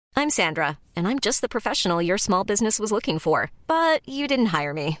I'm Sandra, and I'm just the professional your small business was looking for. But you didn't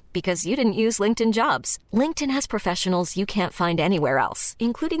hire me because you didn't use LinkedIn Jobs. LinkedIn has professionals you can't find anywhere else,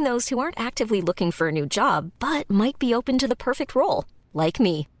 including those who aren't actively looking for a new job, but might be open to the perfect role, like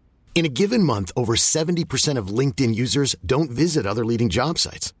me. In a given month, over 70% of LinkedIn users don't visit other leading job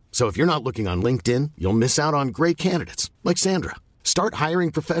sites. So if you're not looking on LinkedIn, you'll miss out on great candidates like Sandra. Start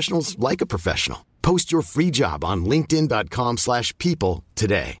hiring professionals like a professional. Post your free job on linkedin.com/people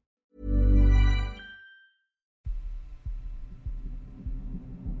today.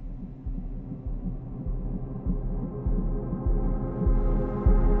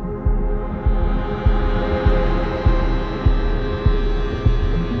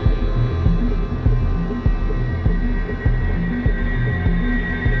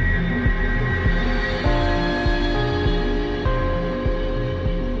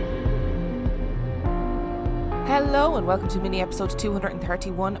 Hello and welcome to mini episode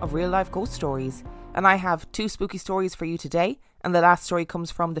 231 of Real Life Ghost Stories, and I have two spooky stories for you today, and the last story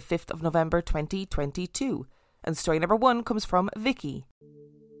comes from the 5th of November 2022, and story number 1 comes from Vicky.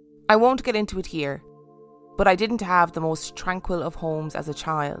 I won't get into it here, but I didn't have the most tranquil of homes as a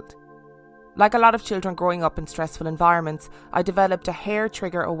child. Like a lot of children growing up in stressful environments, I developed a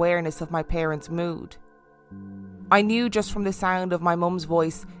hair-trigger awareness of my parents' mood. I knew just from the sound of my mum's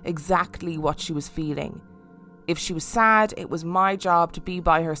voice exactly what she was feeling. If she was sad, it was my job to be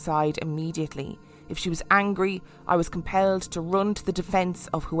by her side immediately. If she was angry, I was compelled to run to the defence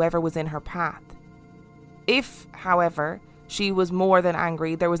of whoever was in her path. If, however, she was more than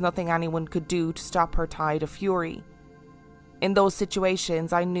angry, there was nothing anyone could do to stop her tide of fury. In those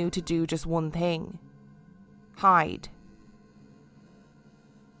situations, I knew to do just one thing: hide.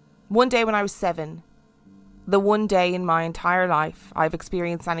 One day when I was 7, the one day in my entire life I've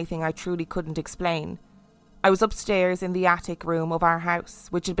experienced anything I truly couldn't explain, I was upstairs in the attic room of our house,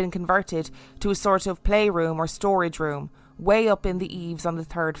 which had been converted to a sort of playroom or storage room, way up in the eaves on the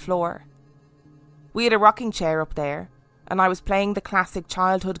 3rd floor. We had a rocking chair up there, and I was playing the classic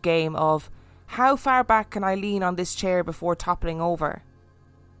childhood game of, how far back can I lean on this chair before toppling over?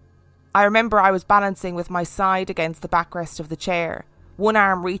 I remember I was balancing with my side against the backrest of the chair, one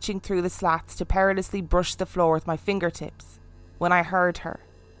arm reaching through the slats to perilously brush the floor with my fingertips, when I heard her.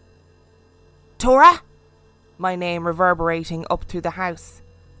 "Tora?" My name reverberating up through the house.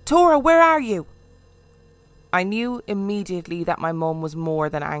 "Tora, where are you?" I knew immediately that my mum was more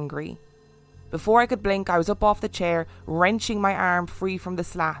than angry. Before I could blink, I was up off the chair, wrenching my arm free from the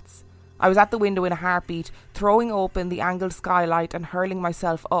slats. I was at the window in a heartbeat, throwing open the angled skylight and hurling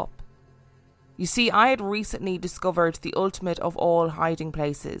myself up. You see, I had recently discovered the ultimate of all hiding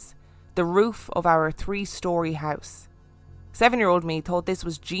places, the roof of our 3-story house. 7-year-old me thought this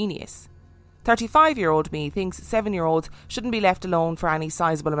was genius. 35-year-old me thinks 7-year-olds shouldn't be left alone for any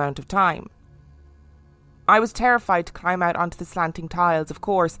sizable amount of time. I was terrified to climb out onto the slanting tiles, of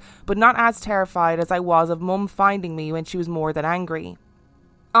course, but not as terrified as I was of Mum finding me when she was more than angry.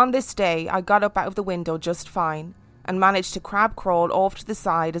 On this day, I got up out of the window just fine and managed to crab crawl off to the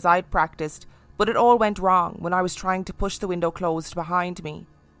side as I'd practiced, but it all went wrong when I was trying to push the window closed behind me.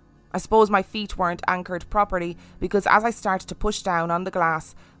 I suppose my feet weren't anchored properly because as I started to push down on the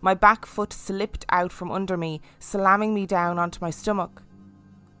glass, my back foot slipped out from under me, slamming me down onto my stomach.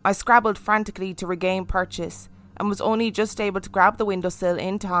 I scrabbled frantically to regain purchase and was only just able to grab the windowsill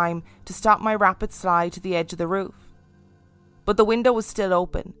in time to stop my rapid slide to the edge of the roof. But the window was still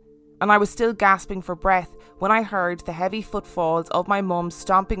open, and I was still gasping for breath when I heard the heavy footfalls of my mum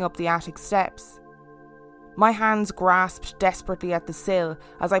stomping up the attic steps. My hands grasped desperately at the sill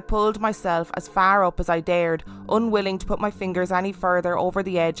as I pulled myself as far up as I dared, unwilling to put my fingers any further over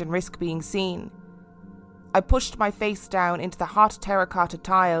the edge and risk being seen. I pushed my face down into the hot terracotta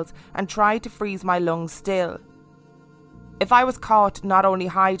tiles and tried to freeze my lungs still. If I was caught not only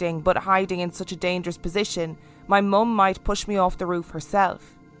hiding, but hiding in such a dangerous position, my mum might push me off the roof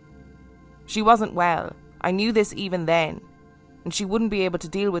herself. She wasn't well, I knew this even then, and she wouldn't be able to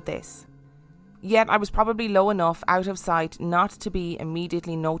deal with this. Yet I was probably low enough out of sight not to be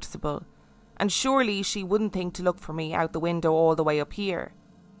immediately noticeable, and surely she wouldn't think to look for me out the window all the way up here.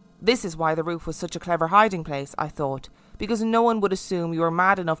 This is why the roof was such a clever hiding place, I thought, because no one would assume you were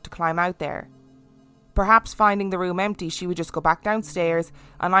mad enough to climb out there. Perhaps finding the room empty, she would just go back downstairs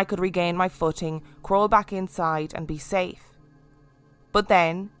and I could regain my footing, crawl back inside and be safe. But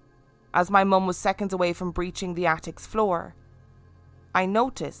then, as my mum was seconds away from breaching the attic's floor, I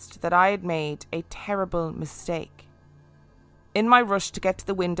noticed that I had made a terrible mistake. In my rush to get to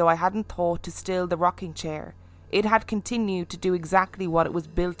the window, I hadn't thought to still the rocking chair. It had continued to do exactly what it was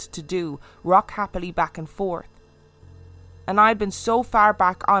built to do, rock happily back and forth. and I'd been so far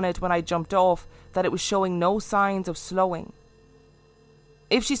back on it when I jumped off that it was showing no signs of slowing.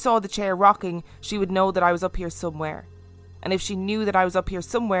 If she saw the chair rocking, she would know that I was up here somewhere. And if she knew that I was up here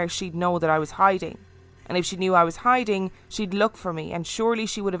somewhere, she'd know that I was hiding. And if she knew I was hiding, she'd look for me, and surely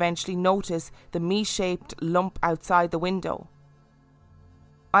she would eventually notice the me-shaped lump outside the window.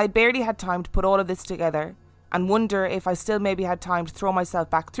 I'd barely had time to put all of this together and wonder if I still maybe had time to throw myself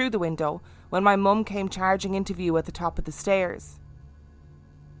back through the window when my mum came charging into view at the top of the stairs.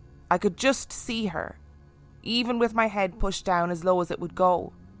 I could just see her, even with my head pushed down as low as it would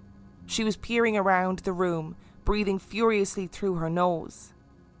go. She was peering around the room, breathing furiously through her nose.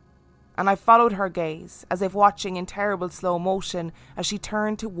 And I followed her gaze, as if watching in terrible slow motion as she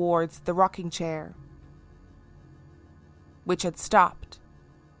turned towards the rocking chair, which had stopped.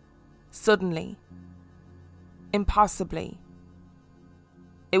 Suddenly. Impossibly.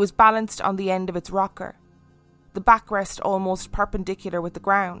 It was balanced on the end of its rocker, the backrest almost perpendicular with the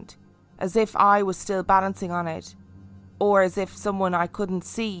ground, as if I was still balancing on it, or as if someone I couldn't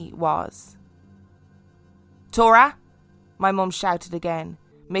see was. "Tora!" my mum shouted again,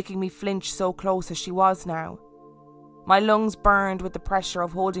 making me flinch so close as she was now. My lungs burned with the pressure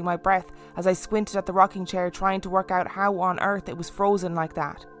of holding my breath as I squinted at the rocking chair, trying to work out how on earth it was frozen like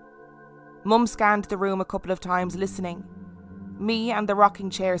that. Mum scanned the room a couple of times, listening. Me and the rocking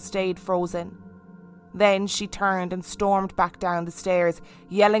chair stayed frozen. Then she turned and stormed back down the stairs,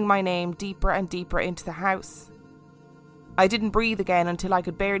 yelling my name deeper and deeper into the house. I didn't breathe again until I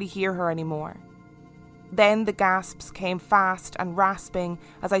could barely hear her anymore. Then the gasps came fast and rasping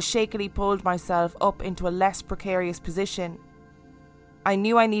as I shakily pulled myself up into a less precarious position. I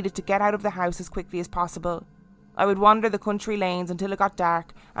knew I needed to get out of the house as quickly as possible. I would wander the country lanes until it got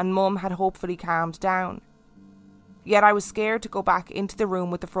dark and Mum had hopefully calmed down. Yet I was scared to go back into the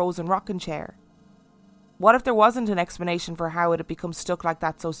room with the frozen rocking chair. What if there wasn't an explanation for how it had become stuck like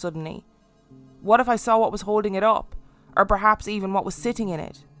that so suddenly? What if I saw what was holding it up, or perhaps even what was sitting in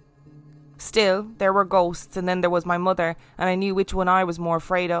it? Still, there were ghosts, and then there was my mother, and I knew which one I was more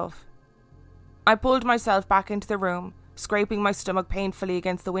afraid of. I pulled myself back into the room, scraping my stomach painfully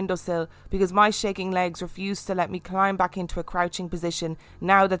against the windowsill because my shaking legs refused to let me climb back into a crouching position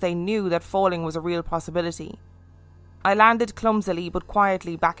now that they knew that falling was a real possibility. I landed clumsily but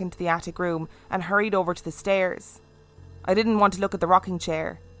quietly back into the attic room and hurried over to the stairs. I didn't want to look at the rocking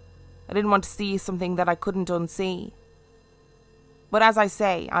chair. I didn't want to see something that I couldn't unsee. But as I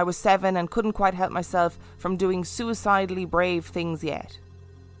say, I was 7 and couldn't quite help myself from doing suicidally brave things yet.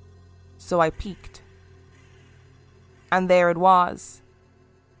 So I peeked. And there it was.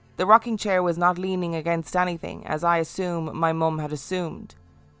 The rocking chair was not leaning against anything, as I assume my mum had assumed.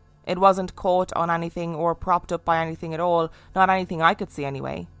 It wasn't caught on anything or propped up by anything at all, not anything I could see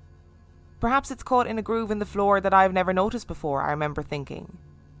anyway. Perhaps it's caught in a groove in the floor that I've never noticed before, I remember thinking.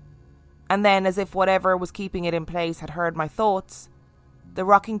 And then, as if whatever was keeping it in place had heard my thoughts, the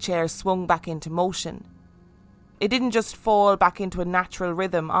rocking chair swung back into motion. It didn't just fall back into a natural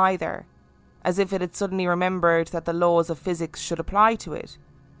rhythm either, as if it had suddenly remembered that the laws of physics should apply to it.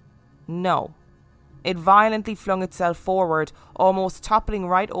 No. It violently flung itself forward, almost toppling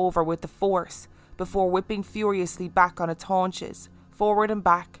right over with the force, before whipping furiously back on its haunches, forward and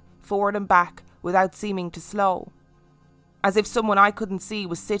back, without seeming to slow. As if someone I couldn't see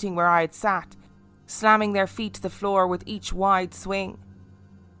was sitting where I had sat, slamming their feet to the floor with each wide swing.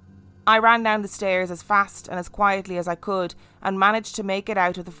 I ran down the stairs as fast and as quietly as I could and managed to make it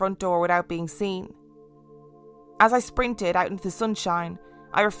out of the front door without being seen. As I sprinted out into the sunshine,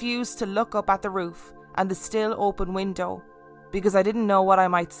 I refused to look up at the roof and the still open window because I didn't know what I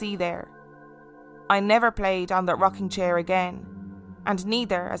might see there. I never played on that rocking chair again, and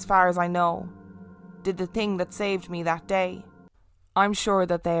neither, as far as I know, did the thing that saved me that day. I'm sure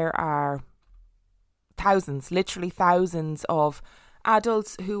that there are thousands, literally thousands of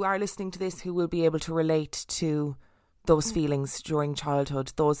adults who are listening to this who will be able to relate to those feelings during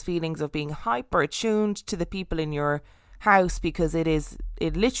childhood, those feelings of being hyper attuned to the people in your house, because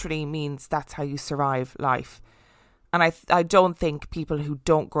it literally means that's how you survive life. And I don't think people who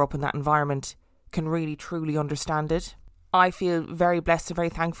don't grow up in that environment can really truly understand it. I feel very blessed and very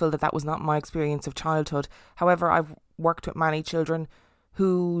thankful that that was not my experience of childhood. However, I've worked with many children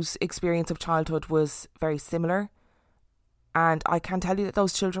whose experience of childhood was very similar. And I can tell you that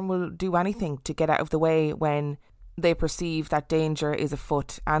those children will do anything to get out of the way when they perceive that danger is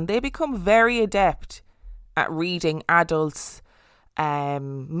afoot. And they become very adept at reading adults'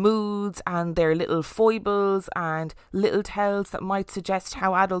 moods and their little foibles and little tells that might suggest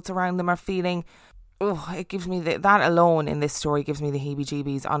how adults around them are feeling. Oh, it gives me that alone in this story gives me the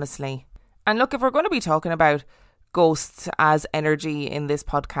heebie-jeebies, honestly. And look, if we're going to be talking about ghosts as energy in this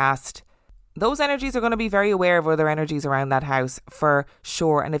podcast, those energies are going to be very aware of other energies around that house for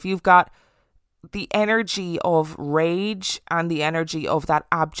sure. And if you've got the energy of rage and the energy of that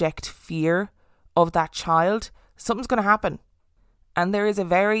abject fear of that child, something's going to happen. And there is a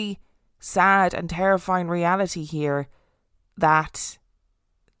very sad and terrifying reality here that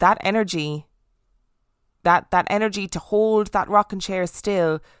energy, that energy to hold that rocking chair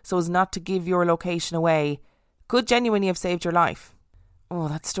still so as not to give your location away, could genuinely have saved your life. Oh,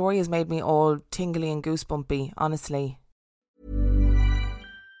 that story has made me all tingly and goosebumpy, honestly.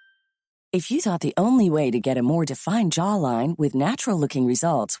 If you thought the only way to get a more defined jawline with natural-looking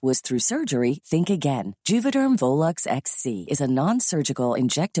results was through surgery, think again. Juvederm Volux XC is a non-surgical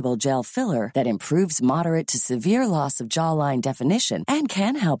injectable gel filler that improves moderate to severe loss of jawline definition and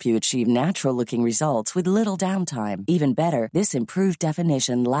can help you achieve natural-looking results with little downtime. Even better, this improved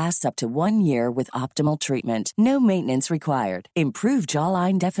definition lasts up to 1 year with optimal treatment. No maintenance required. Improve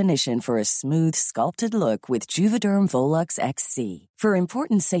jawline definition for a smooth, sculpted look with Juvederm Volux XC. For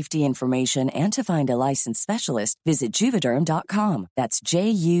important safety information and to find a licensed specialist, visit Juvederm.com. That's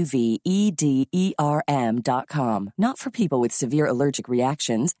Juvederm.com. Not for people with severe allergic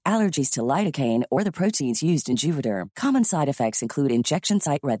reactions, allergies to lidocaine, or the proteins used in Juvederm. Common side effects include injection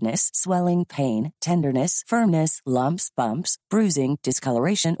site redness, swelling, pain, tenderness, firmness, lumps, bumps, bruising,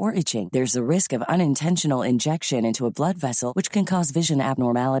 discoloration, or itching. There's a risk of unintentional injection into a blood vessel, which can cause vision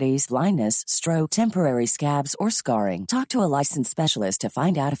abnormalities, blindness, stroke, temporary scabs, or scarring. Talk to a licensed specialist to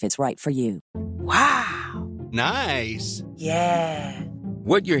find out if it's right for you. Wow. Nice. Yeah.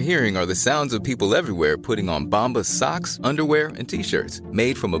 What you're hearing are the sounds of people everywhere putting on Bombas socks, underwear, and T-shirts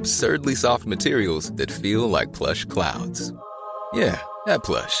made from absurdly soft materials that feel like plush clouds. Yeah, that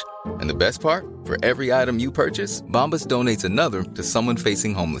plush. And the best part? For every item you purchase, Bombas donates another to someone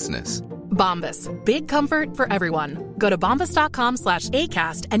facing homelessness. Bombas. Big comfort for everyone. Go to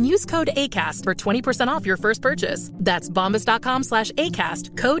bombas.com/ACAST and use code ACAST for 20% off your first purchase. That's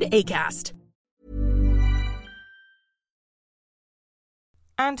bombas.com/ACAST. Code ACAST.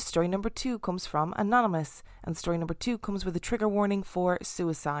 And story number 2 comes from Anonymous. And story number 2 comes with a trigger warning for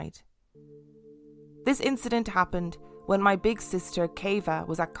suicide. This incident happened when my big sister, Keva,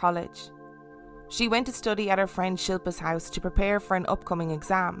 was at college. She went to study at her friend Shilpa's house to prepare for an upcoming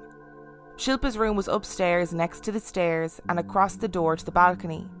exam. Shilpa's room was upstairs next to the stairs and across the door to the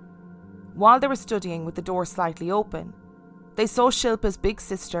balcony. While they were studying with the door slightly open, they saw Shilpa's big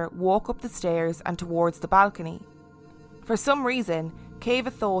sister walk up the stairs and towards the balcony. For some reason,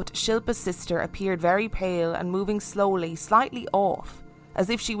 Keva thought Shilpa's sister appeared very pale and moving slowly, slightly off, as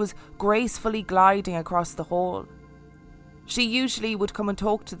if she was gracefully gliding across the hall. She usually would come and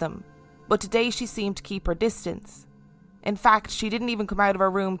talk to them, but today she seemed to keep her distance. In fact, she didn't even come out of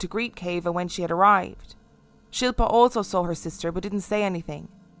her room to greet Keva when she had arrived. Shilpa also saw her sister but didn't say anything.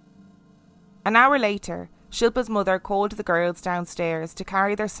 An hour later, Shilpa's mother called the girls downstairs to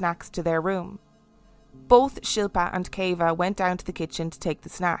carry their snacks to their room. Both Shilpa and Keva went down to the kitchen to take the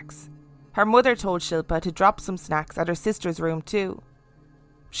snacks. Her mother told Shilpa to drop some snacks at her sister's room too.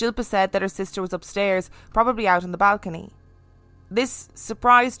 Shilpa said that her sister was upstairs, probably out on the balcony. This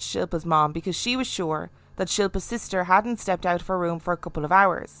surprised Shilpa's mom because she was sure that Shilpa's sister hadn't stepped out of her room for a couple of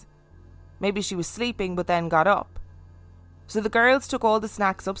hours. Maybe she was sleeping but then got up. So the girls took all the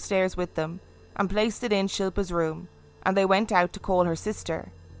snacks upstairs with them and placed it in Shilpa's room, and they went out to call her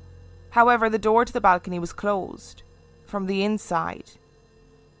sister. However, the door to the balcony was closed from the inside.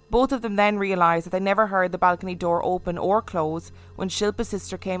 Both of them then realised that they never heard the balcony door open or close when Shilpa's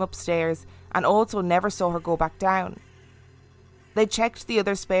sister came upstairs, and also never saw her go back down. They checked the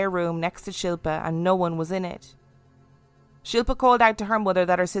other spare room next to Shilpa and no one was in it. Shilpa called out to her mother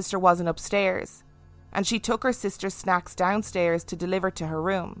that her sister wasn't upstairs, and she took her sister's snacks downstairs to deliver to her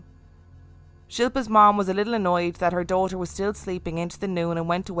room. Shilpa's mom was a little annoyed that her daughter was still sleeping into the noon and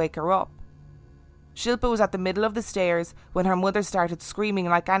went to wake her up. Shilpa was at the middle of the stairs when her mother started screaming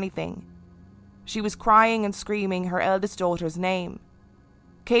like anything. She was crying and screaming her eldest daughter's name.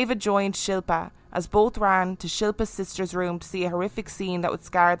 Keva joined Shilpa as both ran to Shilpa's sister's room to see a horrific scene that would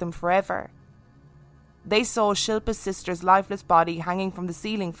scar them forever. They saw Shilpa's sister's lifeless body hanging from the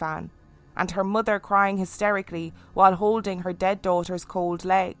ceiling fan, and her mother crying hysterically while holding her dead daughter's cold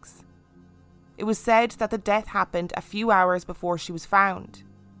legs. It was said that the death happened a few hours before she was found.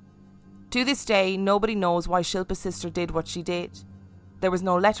 To this day, nobody knows why Shilpa's sister did what she did. There was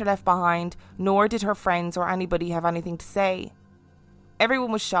no letter left behind, nor did her friends or anybody have anything to say.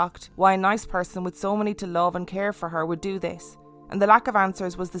 Everyone was shocked why a nice person with so many to love and care for her would do this, and the lack of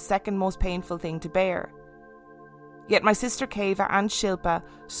answers was the second most painful thing to bear. Yet my sister Keva and Shilpa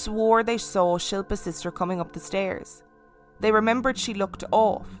swore they saw Shilpa's sister coming up the stairs. They remembered she looked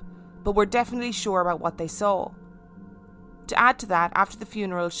off, but were definitely sure about what they saw. To add to that, after the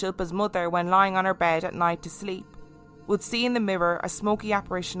funeral, Shilpa's mother, when lying on her bed at night to sleep, would see in the mirror a smoky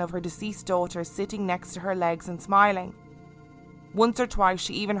apparition of her deceased daughter sitting next to her legs and smiling. Once or twice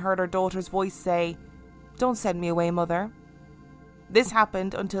she even heard her daughter's voice say, "Don't send me away, mother." This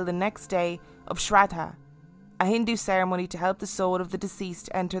happened until the next day of Shraddha, a Hindu ceremony to help the soul of the deceased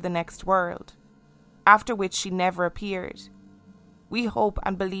enter the next world, after which she never appeared. We hope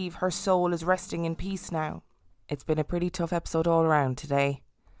and believe her soul is resting in peace now. It's been a pretty tough episode all around today.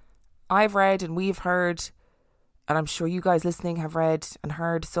 I've read and we've heard, and I'm sure you guys listening have read and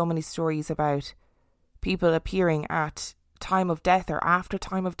heard so many stories about people appearing at time of death or after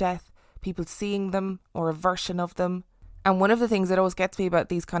time of death, people seeing them or a version of them. And one of the things that always gets me about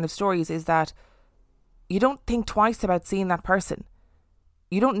these kind of stories is that you don't think twice about seeing that person.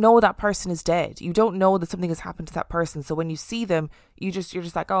 You don't know that person is dead. You don't know that something has happened to that person. So when you see them, you're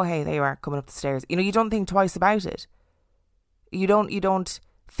just like, oh, hey, they are coming up the stairs. You don't think twice about it. You don't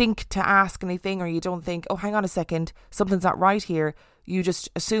think to ask anything, or you don't think, oh, hang on a second, something's not right here. You just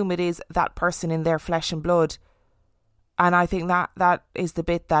assume it is that person in their flesh and blood. And I think that is the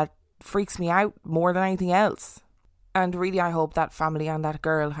bit that freaks me out more than anything else. And really, I hope that family and that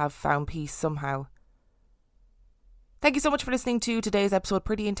girl have found peace somehow. Thank you so much for listening to today's episode.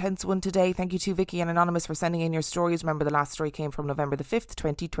 Pretty intense one today. Thank you to Vicky and Anonymous for sending in your stories. Remember, the last story came from November the 5th,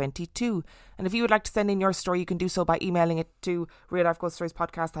 2022. And if you would like to send in your story, you can do so by emailing it to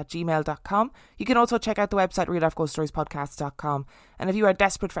reallifeghoststoriespodcast@gmail.com. You can also check out the website reallifeghoststoriespodcast.com. And if you are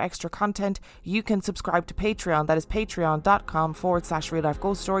desperate for extra content, you can subscribe to Patreon. That is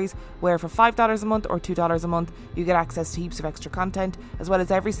patreon.com/reallifeghoststories, where for $5 a month or $2 a month, you get access to heaps of extra content, as well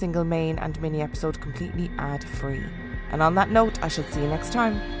as every single main and mini episode completely ad-free. And on that note, I shall see you next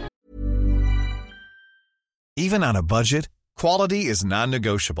time. Even on a budget, quality is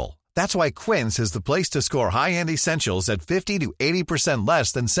non-negotiable. That's why Quince is the place to score high-end essentials at 50 to 80%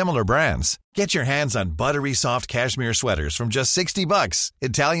 less than similar brands. Get your hands on buttery soft cashmere sweaters from just $60,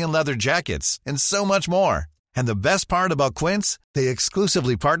 Italian leather jackets, and so much more. And the best part about Quince, they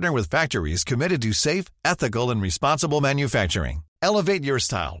exclusively partner with factories committed to safe, ethical, and responsible manufacturing. Elevate your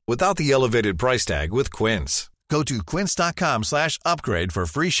style without the elevated price tag with Quince. Go to quince.com/upgrade for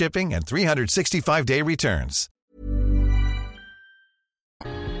free shipping and 365-day returns.